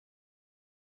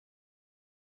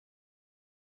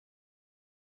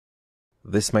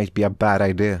This might be a bad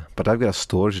idea, but I've got a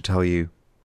story to tell you.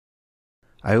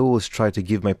 I always try to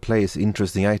give my players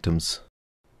interesting items.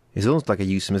 It's almost like I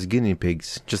use them as guinea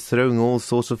pigs, just throwing all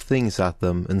sorts of things at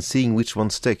them and seeing which one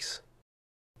sticks.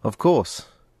 Of course,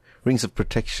 rings of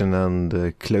protection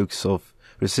and cloaks of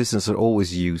resistance are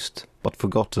always used, but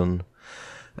forgotten,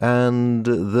 and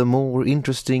the more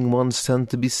interesting ones tend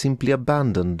to be simply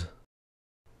abandoned.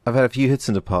 I've had a few hits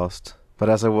in the past, but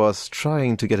as I was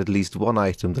trying to get at least one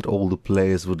item that all the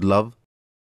players would love,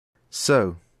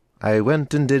 so I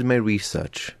went and did my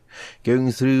research,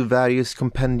 going through various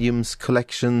compendiums,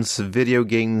 collections, video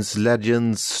games,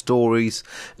 legends, stories,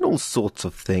 and all sorts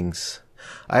of things.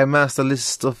 I amassed a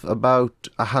list of about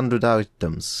 100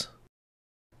 items.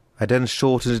 I then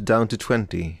shortened it down to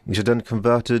 20, which I then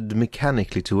converted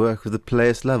mechanically to work with the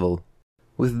player's level.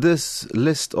 With this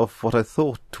list of what I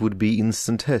thought would be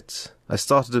instant hits, I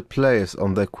started the players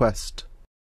on their quest.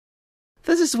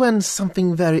 This is when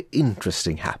something very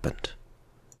interesting happened.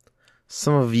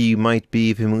 Some of you might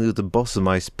be familiar with the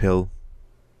Buxomize Pill.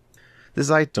 This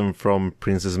item from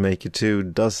Princess Maker 2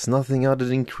 does nothing other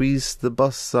than increase the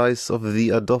bust size of the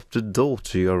adopted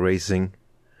daughter you are raising.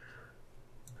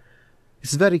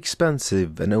 It's very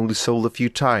expensive and only sold a few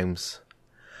times,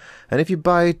 and if you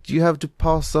buy it you have to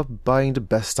pass up buying the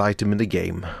best item in the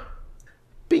game.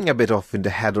 Being a bit off in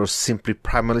the head or simply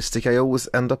primalistic, I always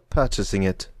end up purchasing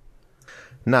it.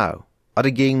 Now, other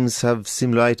games have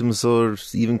similar items or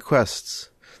even quests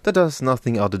that does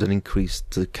nothing other than increase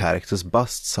the character's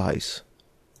bust size.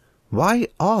 Why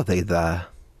are they there?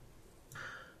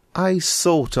 I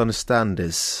sought to understand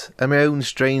this and my own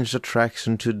strange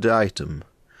attraction to the item,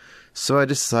 so I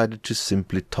decided to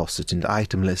simply toss it in the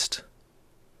item list.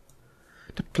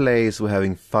 The players were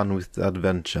having fun with the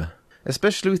adventure,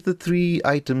 especially with the 3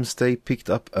 items they picked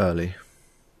up early.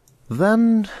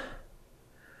 Then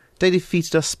they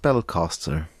defeated a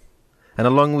spellcaster, and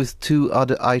along with 2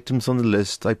 other items on the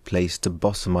list I placed the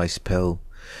Buxomize Pill,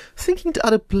 thinking the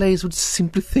other players would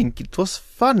simply think it was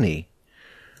funny.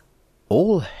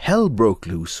 All hell broke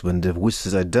loose when the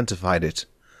wizard identified it.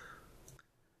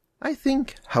 I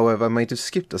think, however, I might have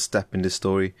skipped a step in this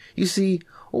story. You see,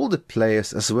 all the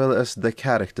players as well as their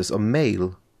characters are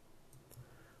male.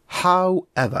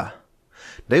 However,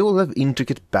 they all have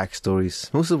intricate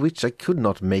backstories, most of which I could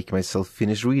not make myself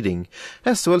finish reading,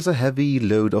 as well as a heavy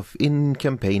load of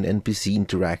in-campaign NPC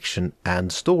interaction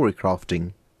and story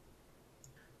crafting.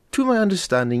 To my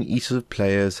understanding, each of the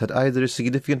players had either a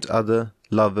significant other,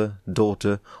 lover,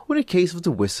 daughter, or in the case of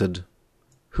the wizard,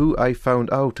 who I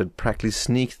found out had practically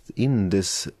sneaked in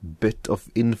this bit of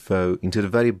info into the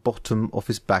very bottom of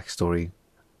his backstory.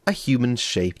 A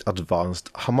human-shaped advanced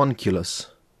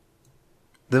homunculus.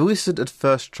 The wizard at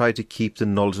first tried to keep the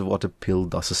knowledge of what a pill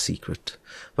does a secret,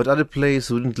 but other players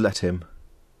wouldn't let him.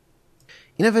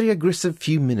 In a very aggressive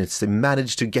few minutes they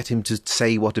managed to get him to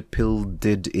say what the pill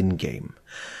did in-game.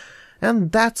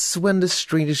 And that's when the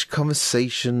strangest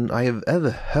conversation I have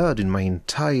ever heard in my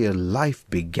entire life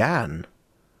began.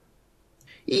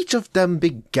 Each of them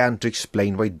began to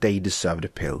explain why they deserved the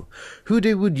pill, who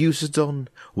they would use it on,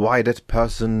 why that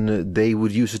person they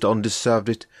would use it on deserved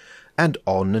it, and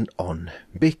on,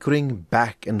 bickering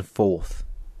back and forth.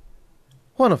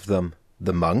 One of them,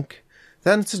 the monk,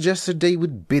 then suggested they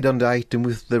would bid on the item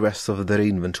with the rest of their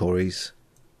inventories.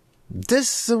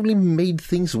 This only made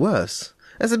things worse,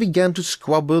 as they began to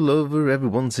squabble over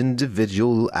everyone's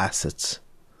individual assets.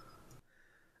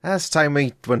 As time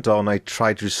went on, I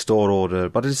tried to restore order,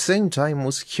 but at the same time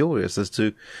was curious as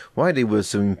to why they were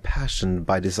so impassioned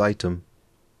by this item.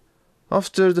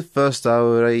 After the first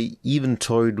hour, I even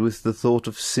toyed with the thought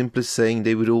of simply saying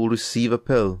they would all receive a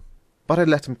pill, but I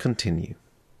let them continue,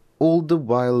 all the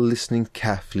while listening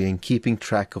carefully and keeping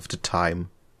track of the time.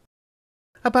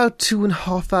 About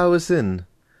 2.5 hours in,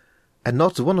 and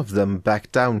not one of them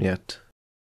backed down yet.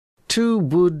 2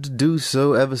 would do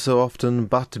so ever so often,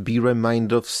 but be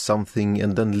reminded of something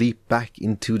and then leap back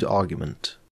into the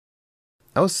argument.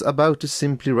 I was about to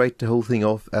simply write the whole thing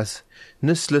off as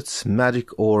Nuslet's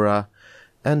magic aura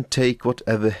and take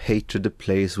whatever hatred the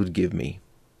players would give me.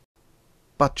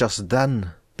 But just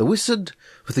then, the wizard,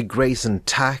 with the grace and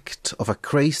tact of a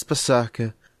crazed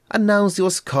berserker, announced he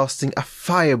was casting a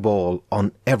fireball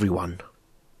on everyone.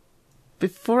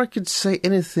 Before I could say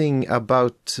anything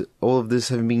about all of this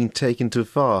having been taken too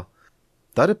far,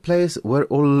 the other players were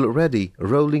already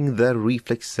rolling their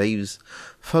reflex saves,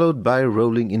 followed by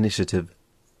rolling initiative.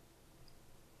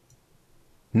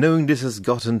 Knowing this has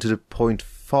gotten to the point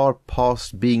far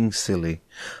past being silly,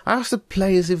 I asked the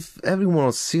players if everyone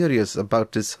was serious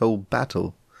about this whole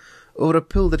battle, over a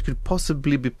pill that could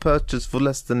possibly be purchased for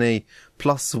less than a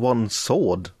 +1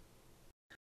 sword.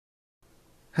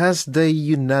 as they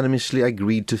unanimously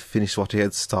agreed to finish what they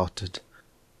had started.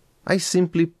 I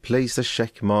simply placed a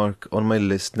check mark on my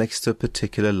list next to a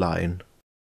particular line.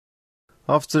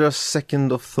 After a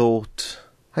second of thought,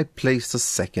 I placed a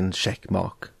second check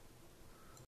mark.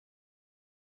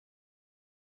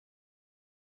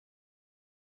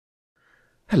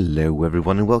 Hello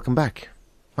everyone and welcome back.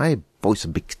 My voice a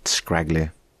bit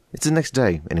scraggly. It's the next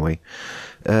day, anyway.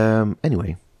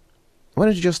 Anyway, why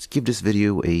don't you just give this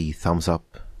video a thumbs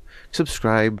up,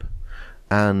 subscribe,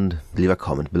 and leave a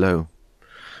comment below.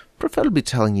 Preferably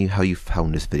telling you how you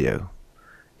found this video.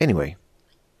 Anyway,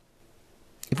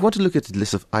 if you want to look at the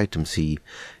list of items he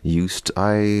used,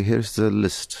 here's the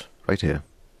list right here.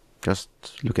 Just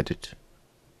look at it.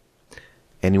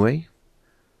 Anyway,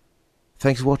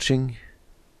 thanks for watching.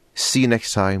 See you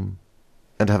next time,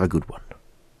 and have a good one.